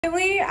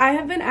Lately, I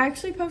have been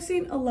actually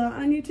posting a lot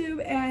on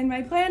YouTube, and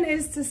my plan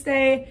is to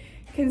stay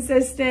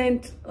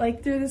consistent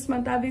like through this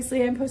month.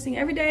 Obviously, I'm posting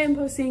every day. I'm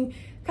posting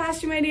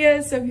costume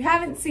ideas, so if you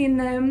haven't seen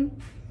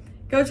them,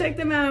 go check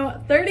them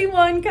out.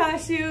 31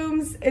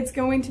 costumes. It's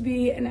going to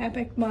be an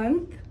epic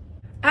month.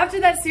 After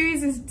that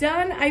series is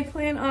done, I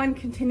plan on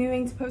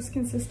continuing to post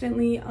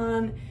consistently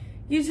on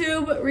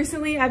YouTube.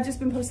 Recently, I've just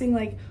been posting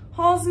like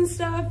hauls and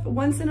stuff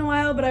once in a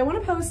while, but I want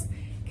to post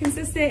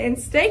consistent and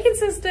stay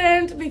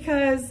consistent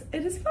because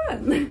it is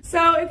fun.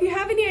 So if you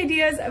have any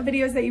ideas of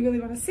videos that you really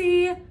want to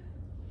see,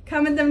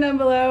 comment them down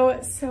below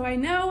so I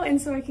know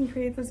and so I can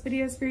create those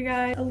videos for you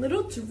guys. A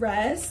little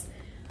dress.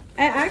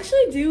 I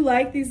actually do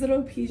like these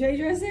little PJ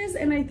dresses,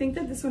 and I think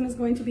that this one is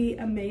going to be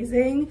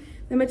amazing.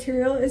 The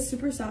material is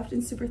super soft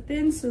and super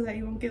thin so that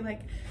you won't get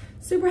like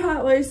super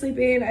hot while you're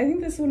sleeping. I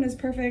think this one is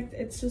perfect.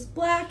 It's just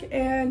black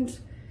and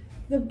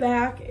the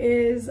back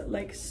is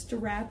like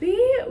strappy,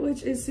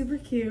 which is super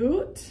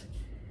cute.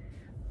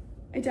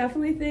 I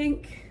definitely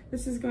think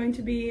this is going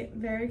to be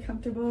very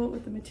comfortable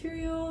with the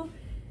material,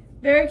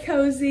 very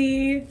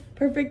cozy,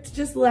 perfect to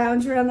just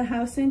lounge around the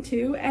house in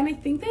too. And I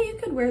think that you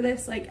could wear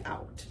this like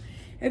out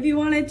if you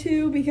wanted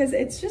to, because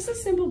it's just a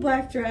simple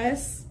black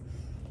dress.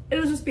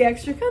 It'll just be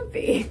extra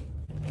comfy.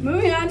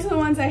 Moving on to the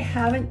ones I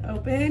haven't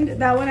opened.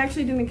 That one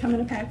actually didn't come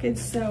in a package,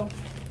 so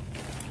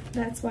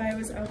that's why it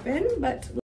was open, but